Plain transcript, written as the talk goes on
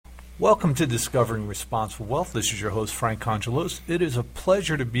Welcome to Discovering Responsible Wealth. This is your host, Frank Congelos. It is a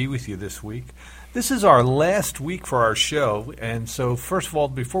pleasure to be with you this week. This is our last week for our show, and so first of all,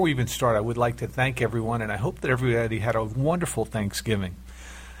 before we even start, I would like to thank everyone, and I hope that everybody had a wonderful Thanksgiving.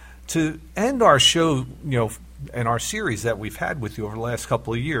 To end our show, and our series that we've had with you over the last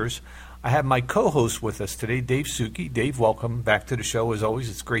couple of years, I have my co-host with us today, Dave Suki. Dave, welcome back to the show as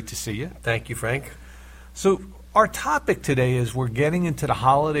always. It's great to see you. Thank you, Frank. So our topic today is we're getting into the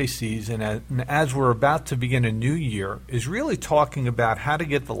holiday season, and as we're about to begin a new year, is really talking about how to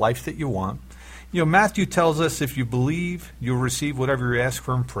get the life that you want. Matthew tells us if you believe, you'll receive whatever you ask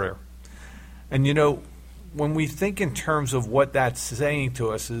for in prayer. And, when we think in terms of what that's saying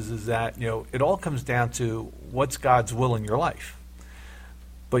to us is that, it all comes down to what's God's will in your life.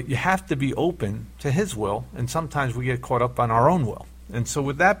 But you have to be open to His will, and sometimes we get caught up on our own will. And so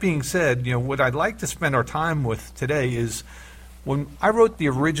with that being said, what I'd like to spend our time with today is when I wrote the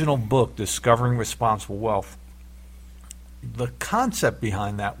original book, Discovering Responsible Wealth, the concept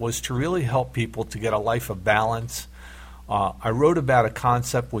behind that was to really help people to get a life of balance. I wrote about a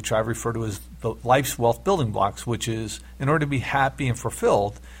concept which I refer to as the life's wealth building blocks, which is in order to be happy and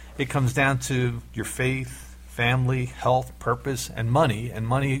fulfilled, it comes down to your faith, family, health, purpose, and money. And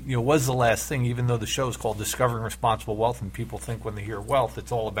money, was the last thing, even though the show is called Discovering Responsible Wealth, and people think when they hear wealth,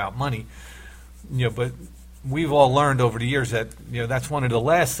 it's all about money. But we've all learned over the years that, that's one of the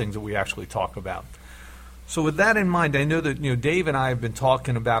last things that we actually talk about. So with that in mind, I know that, Dave and I have been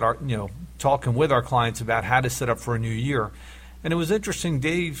talking about talking with our clients about how to set up for a new year. And it was interesting,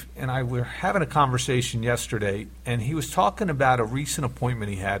 Dave and I were having a conversation yesterday, and he was talking about a recent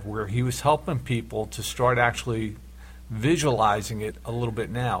appointment he had where he was helping people to start actually visualizing it a little bit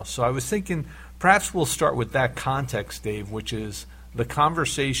now. So I was thinking perhaps we'll start with that context, Dave, which is the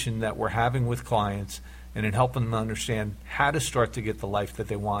conversation that we're having with clients and in helping them understand how to start to get the life that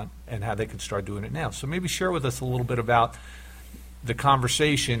they want and how they can start doing it now. So maybe share with us a little bit about the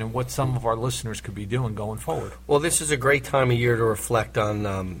conversation and what some of our listeners could be doing going forward. Well, this is a great time of year to reflect on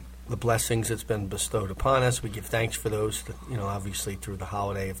the blessings that's been bestowed upon us. We give thanks for those, obviously through the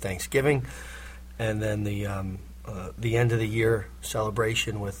holiday of Thanksgiving, and then the end of the year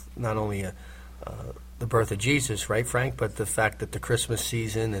celebration with not only the birth of Jesus, right, Frank, but the fact that the Christmas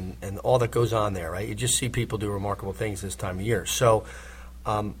season and all that goes on there, right? You just see people do remarkable things this time of year. So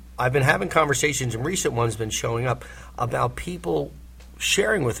I've been having conversations, and recent ones been showing up, about people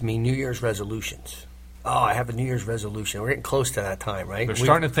sharing with me New Year's resolutions. Oh, I have a New Year's resolution. We're getting close to that time, right? They're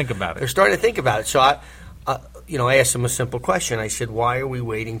starting to think about it. They're starting to think about it. So I asked them a simple question. I said, why are we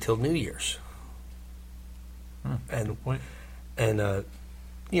waiting till New Year's? Good point.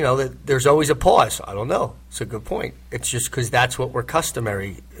 There's always a pause. I don't know. It's a good point. It's just because that's what we're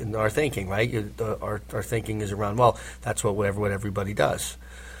customary in our thinking, right? Our thinking is around, well, that's what everybody does.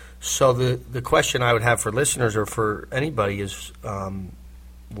 So the question I would have for listeners or for anybody is,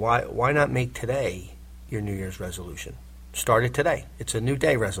 why not make today your New Year's resolution? Start it today. It's a new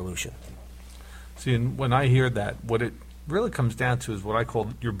day resolution. See, and when I hear that, what it really comes down to is what I call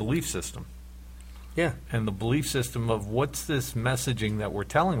your belief system. Yeah. And the belief system of what's this messaging that we're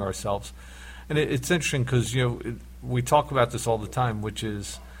telling ourselves. And it's interesting because, we talk about this all the time, which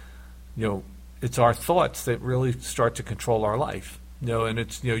is, it's our thoughts that really start to control our life. And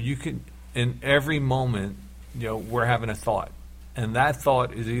it's, you can, in every moment, we're having a thought. And that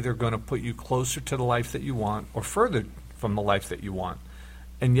thought is either going to put you closer to the life that you want or further from the life that you want.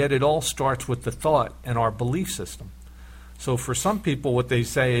 And yet it all starts with the thought and our belief system. So for some people, what they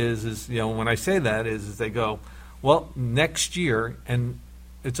say is when I say that is they go, well, next year, and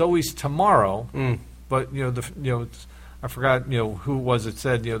it's always tomorrow. But I forgot who it was that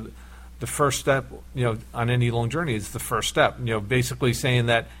said the first step on any long journey is the first step. Basically saying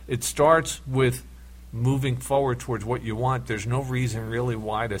that it starts with moving forward towards what you want. There's no reason really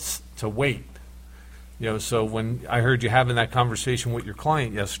why to wait. So when I heard you having that conversation with your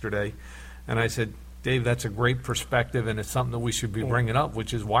client yesterday, and I said, Dave, that's a great perspective, and it's something that we should be bringing up,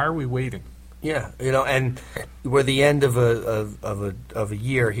 which is why are we waiting? Yeah, and we're the end of a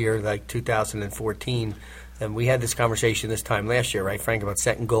year here, like 2014, and we had this conversation this time last year, right, Frank, about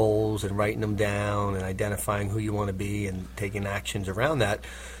setting goals and writing them down and identifying who you want to be and taking actions around that.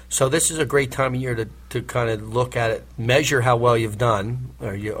 So this is a great time of year to kind of look at it, measure how well you've done,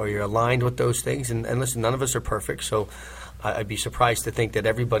 or you're aligned with those things, and listen, none of us are perfect, so I'd be surprised to think that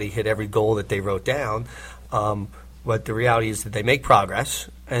everybody hit every goal that they wrote down. But the reality is that they make progress.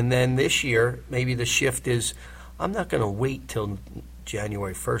 And then this year, maybe the shift is, I'm not going to wait till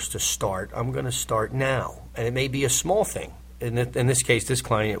January 1st to start. I'm going to start now. And it may be a small thing. In this case, this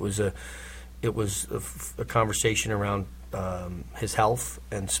client, it was a conversation around his health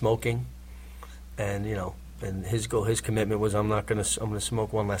and smoking, and and his goal, his commitment was, I'm going to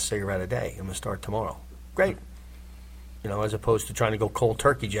smoke one less cigarette a day. I'm going to start tomorrow. Great. As opposed to trying to go cold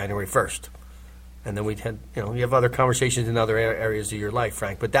turkey January 1st. And then we had, you have other conversations in other areas of your life,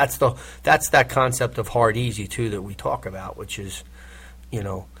 Frank. But that's that concept of hard, easy, too, that we talk about, which is,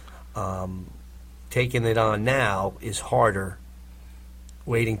 taking it on now is harder.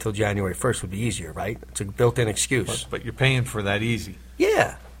 Waiting till January 1st would be easier, right? It's a built-in excuse. But you're paying for that easy.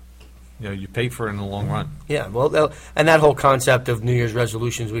 Yeah. You pay for it in the long run. Yeah, well, and that whole concept of New Year's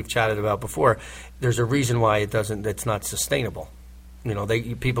resolutions we've chatted about before, there's a reason why it's not sustainable.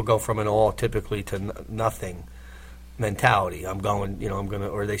 People go from an all typically to nothing mentality. I'm going to,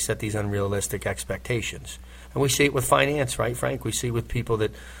 or they set these unrealistic expectations. And we see it with finance, right, Frank? We see with people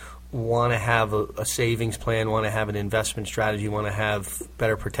that want to have a savings plan, want to have an investment strategy, want to have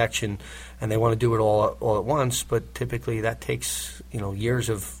better protection, and they want to do it all at once, but typically that takes, years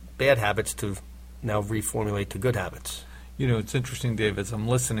of bad habits to now reformulate to good habits. It's interesting, Dave, as I'm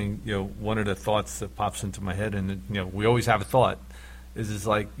listening, one of the thoughts that pops into my head, and, we always have a thought, is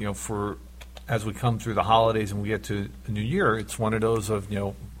like, for as we come through the holidays and we get to the new year, it's one of those of,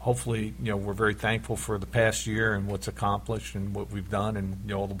 hopefully, we're very thankful for the past year and what's accomplished and what we've done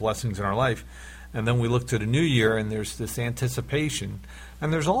and, all the blessings in our life. And then we look to the new year and there's this anticipation.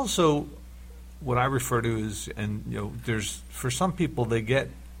 And there's also what I refer to as, and, there's, for some people, they get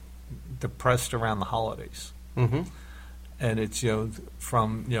depressed around the holidays. Mm-hmm. And it's,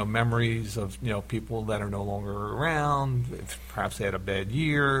 from, memories of, people that are no longer around, perhaps they had a bad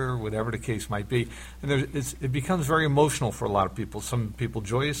year, whatever the case might be. And it becomes very emotional for a lot of people. Some people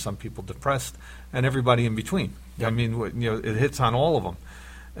joyous, some people depressed, and everybody in between. Yep. I mean, it hits on all of them.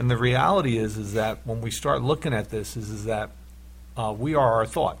 And the reality is that when we start looking at this, is that we are our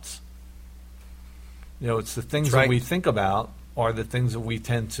thoughts. It's the things that we think about are the things that we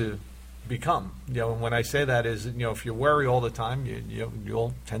tend to become. And when I say that is, if you worry all the time,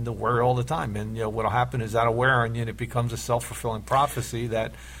 you'll tend to worry all the time. And, what'll happen is that'll wear on you and it becomes a self-fulfilling prophecy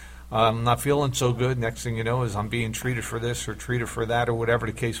that I'm not feeling so good. Next thing you know is I'm being treated for this or treated for that or whatever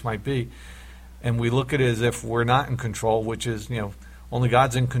the case might be. And we look at it as if we're not in control, which is, only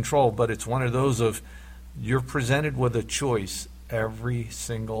God's in control. But it's one of those of you're presented with a choice every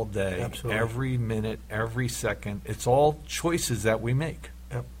single day, Absolutely. Every minute, every second. It's all choices that we make.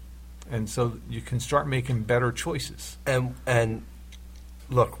 Yep. And so you can start making better choices. And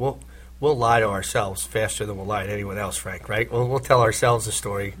look, we'll lie to ourselves faster than we'll lie to anyone else, Frank, right? We'll tell ourselves a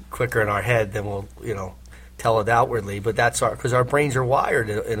story quicker in our head than we'll, tell it outwardly. But that's because our brains are wired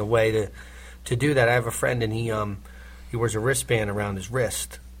in a way to do that. I have a friend, and he wears a wristband around his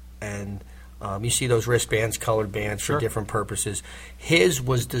wrist. And you see those wristbands, colored bands for different purposes. His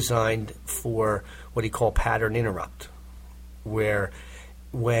was designed for what he called pattern interrupt, where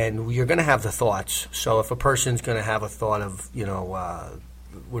when you're going to have the thoughts, so if a person's going to have a thought of,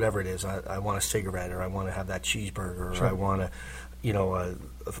 whatever it is, I want a cigarette, or I want to have that cheeseburger, or I want to,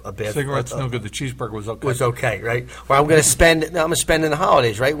 a bad cigarette's no good. The cheeseburger was okay. Was okay, right? Or I'm going to spend in the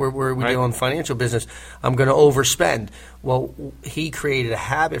holidays, right? Where we deal in financial business, I'm going to overspend. Well, he created a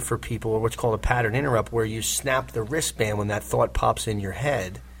habit for people, or what's called a pattern interrupt, where you snap the wristband when that thought pops in your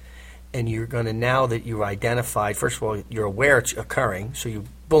head. And you're going to, now that you identified, first of all, you're aware it's occurring, so you,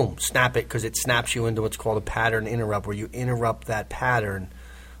 boom, snap it, because it snaps you into what's called a pattern interrupt, where you interrupt that pattern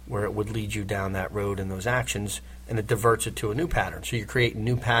where it would lead you down that road and those actions, and it diverts it to a new pattern. So you're creating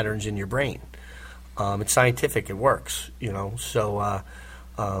new patterns in your brain. It's scientific. It works, So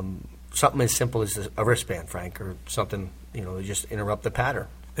something as simple as a wristband, Frank, or something, to just interrupt the pattern.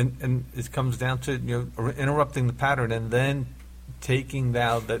 And it comes down to, interrupting the pattern and then taking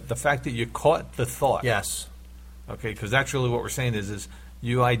down the fact that you caught the thought. Yes. Okay, because that's really what we're saying is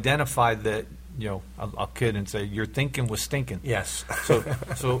you identified that, I'll kid and say your thinking was stinking. Yes.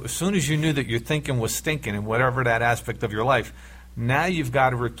 So as soon as you knew that your thinking was stinking in whatever that aspect of your life, now you've got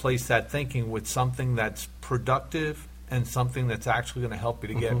to replace that thinking with something that's productive and something that's actually going to help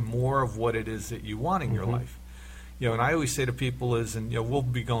you to get more of what it is that you want in your life. And I always say to people is, and we'll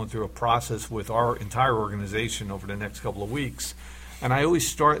be going through a process with our entire organization over the next couple of weeks, and I always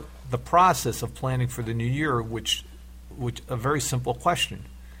start the process of planning for the new year, which a very simple question: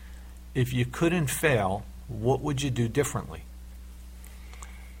 if you couldn't fail, what would you do differently?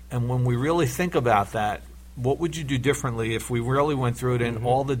 And when we really think about that, what would you do differently if we really went through it in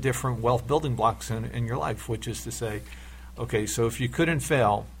all the different wealth building blocks in your life, which is to say, okay, so if you couldn't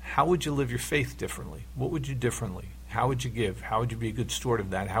fail, how would you live your faith differently? What would you do differently? How would you give? How would you be a good steward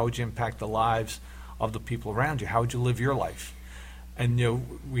of that? How would you impact the lives of the people around you? How would you live your life? And,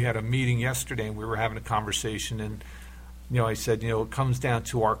 we had a meeting yesterday, and we were having a conversation, and I said, it comes down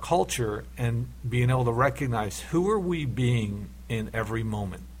to our culture and being able to recognize who are we being in every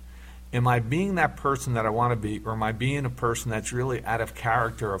moment. Am I being that person that I want to be, or am I being a person that's really out of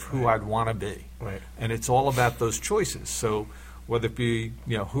character of who I'd want to be? Right. And it's all about those choices. So whether it be,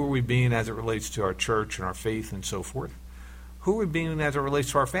 who are we being as it relates to our church and our faith and so forth? Who are we being as it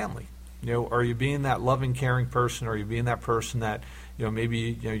relates to our family? Are you being that loving, caring person? Or are you being that person that,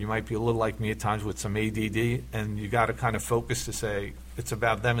 maybe, you might be a little like me at times with some ADD, and you got to kind of focus to say, it's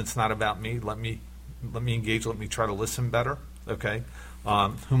about them, it's not about me. Let me engage, let me try to listen better, okay? Who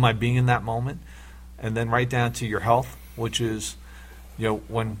am I being in that moment? And then right down to your health, which is,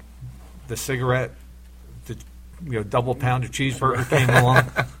 when the cigarette, the double pounder cheeseburger came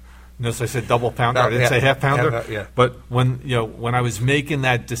along. Notice I said double pounder. I didn't say half pounder. Yeah. But when I was making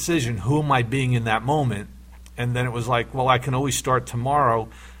that decision, who am I being in that moment? And then it was like, well, I can always start tomorrow.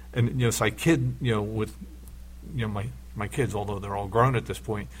 And so I kid with my kids, although they're all grown at this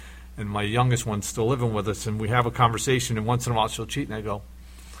point, and my youngest one's still living with us, and we have a conversation, and once in a while she'll cheat, and I go,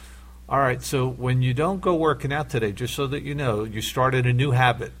 all right, so when you don't go working out today, just so that you started a new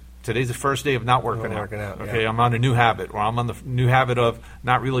habit. Today's the first day of not working out. Okay, yeah. I'm on a new habit, or I'm on the new habit of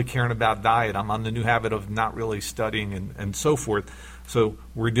not really caring about diet. I'm on the new habit of not really studying and so forth. So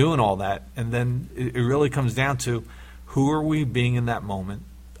we're doing all that, and then it really comes down to who are we being in that moment?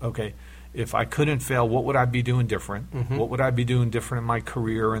 Okay, if I couldn't fail, what would I be doing different? Mm-hmm. What would I be doing different in my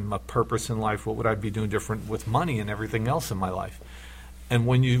career and my purpose in life? What would I be doing different with money and everything else in my life? And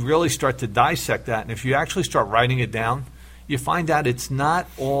when you really start to dissect that, and if you actually start writing it down, you find out it's not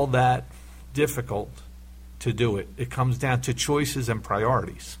all that difficult to do it. It comes down to choices and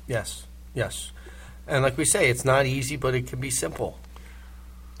priorities. Yes. And like we say, it's not easy, but it can be simple.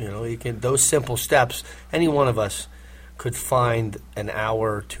 Those simple steps, any one of us could find an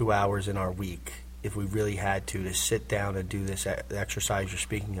hour, 2 hours in our week if we really had to sit down and do this exercise you're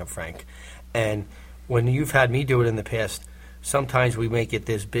speaking of, Frank. And when you've had me do it in the past, sometimes we make it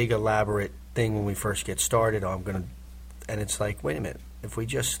this big, elaborate thing when we first get started. And it's like, wait a minute, if we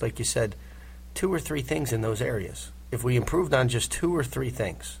just, like you said, 2 or 3 things in those areas, if we improved on just 2 or 3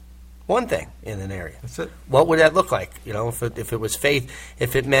 things, one thing in an area, that's it. What would that look like? If it was faith,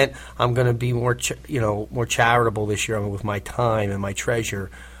 if it meant I'm going to be more charitable this year with my time and my treasure,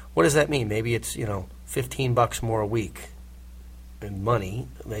 what does that mean? Maybe it's $15 more a week in money.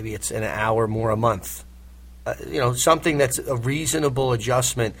 Maybe it's an hour more a month. Something that's a reasonable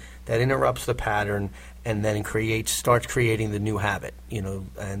adjustment that interrupts the pattern and then starts creating the new habit.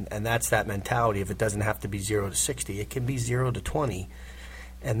 And that's that mentality. If it doesn't have to be 0 to 60, it can be 0 to 20,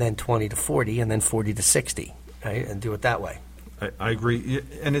 and then 20 to 40, and then 40 to 60, right? And do it that way. I agree.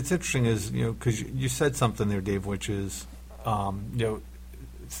 And it's interesting because you said something there, Dave, which is,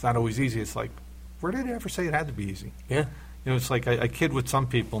 it's not always easy. It's like, where did it ever say it had to be easy? Yeah. It's like I kid with some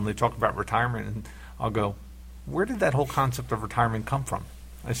people, and they talk about retirement, and I'll go, where did that whole concept of retirement come from?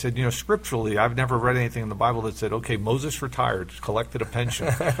 I said, scripturally, I've never read anything in the Bible that said, okay, Moses retired, collected a pension.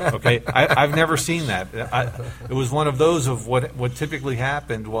 Okay, I've never seen that. It was one of those of what typically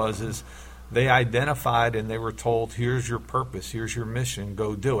happened is they identified and they were told, here's your purpose, here's your mission,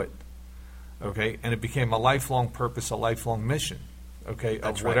 go do it. Okay, and it became a lifelong purpose, a lifelong mission. Okay,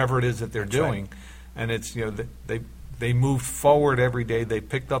 That's of whatever it is that they're That's doing, right. And it's they moved forward every day. They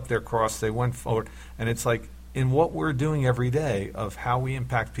picked up their cross. They went forward, and it's like, in what we're doing every day of how we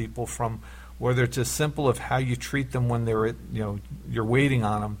impact people, from whether it's as simple of how you treat them when they're you're waiting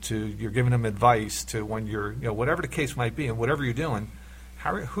on them, to you're giving them advice, to when you're whatever the case might be, and whatever you're doing,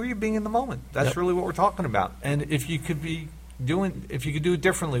 who are you being in the moment? That's really what we're talking about. And if you could do it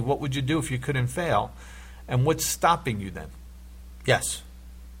differently, what would you do if you couldn't fail? And what's stopping you then? Yes,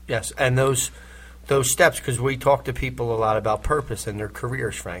 and those steps, because we talk to people a lot about purpose in their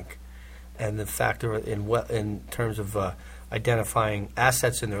careers, Frank. And the factor in terms of identifying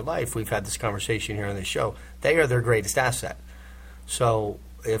assets in their life, we've had this conversation here on the show. They are their greatest asset. So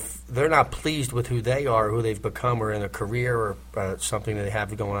if they're not pleased with who they are, who they've become, or in a career or something that they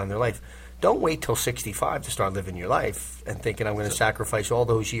have going on in their life, don't wait till 65 to start living your life and thinking I'm going to sacrifice all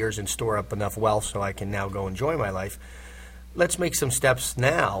those years and store up enough wealth so I can now go enjoy my life. Let's make some steps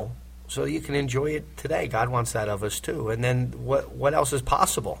now so you can enjoy it today. God wants that of us too. And then what else is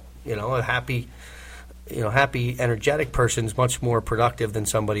possible? A happy, energetic person is much more productive than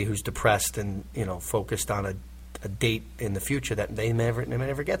somebody who's depressed and, focused on a date in the future that they may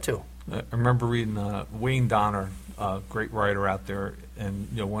never get to. I remember reading Wayne Donner, a great writer out there, and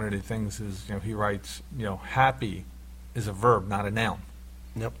one of the things is he writes, happy is a verb, not a noun.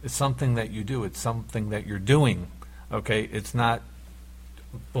 Yep. It's something that you do. It's something that you're doing. Okay, it's not,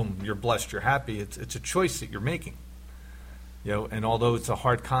 boom, you're blessed, you're happy. It's a choice that you're making. And although it's a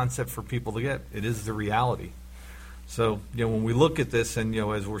hard concept for people to get, it is the reality. So, when we look at this and,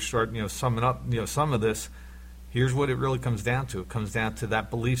 as we're starting, summing up, some of this, here's what it really comes down to. It comes down to that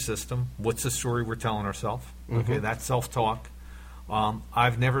belief system. What's the story we're telling ourselves? Okay, that's self-talk.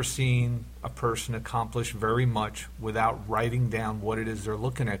 I've never seen a person accomplish very much without writing down what it is they're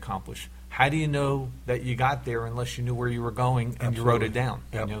looking to accomplish. How do you know that you got there unless you knew where you were going and you wrote it down?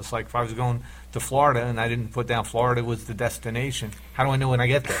 Yep. It's like if I was going to Florida and I didn't put down Florida was the destination, how do I know when I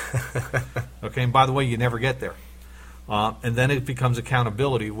get there? Okay, and by the way, you never get there. And then it becomes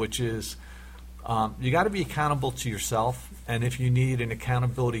accountability, which is you got to be accountable to yourself, and if you need an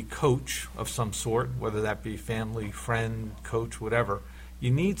accountability coach of some sort, whether that be family, friend, coach, whatever, you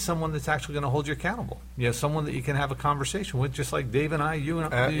need someone that's actually going to hold you accountable. Someone that you can have a conversation with, just like Dave and I, you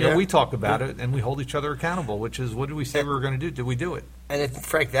and I, we talk about it, and we hold each other accountable, which is, what did we say we were going to do? Did we do it? And,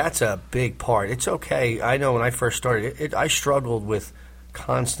 Frank, that's a big part. It's okay. I know when I first started, I struggled with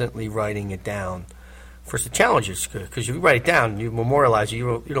constantly writing it down. First, the challenges, because you write it down, you memorialize it,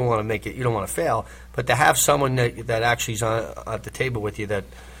 you don't want to make it, you don't want to fail. But to have someone that actually is at the table with you that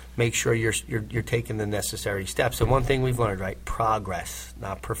makes sure you're taking the necessary steps. And one thing we've learned, right, progress,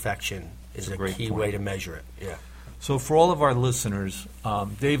 not perfection, is a key way to measure it. Yeah. So for all of our listeners,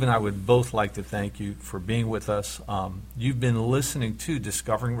 Dave and I would both like to thank you for being with us. You've been listening to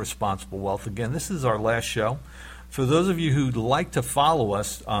Discovering Responsible Wealth. Again, this is our last show. For those of you who'd like to follow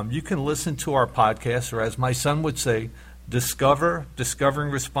us, you can listen to our podcast, or as my son would say,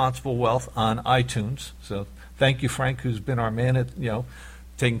 Discovering Responsible Wealth on iTunes. So thank you, Frank, who's been our man at,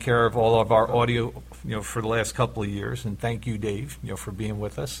 taking care of all of our audio, for the last couple of years. And thank you, Dave, for being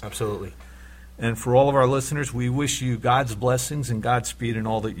with us. Absolutely. And for all of our listeners, we wish you God's blessings and Godspeed in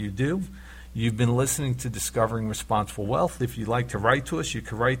all that you do. You've been listening to Discovering Responsible Wealth. If you'd like to write to us, you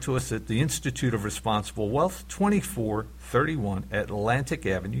can write to us at the Institute of Responsible Wealth, 2431 Atlantic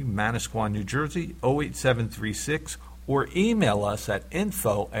Avenue, Manasquan, New Jersey, 08736, or email us at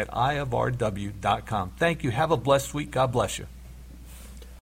info@iofrw.com. Thank you. Have a blessed week. God bless you.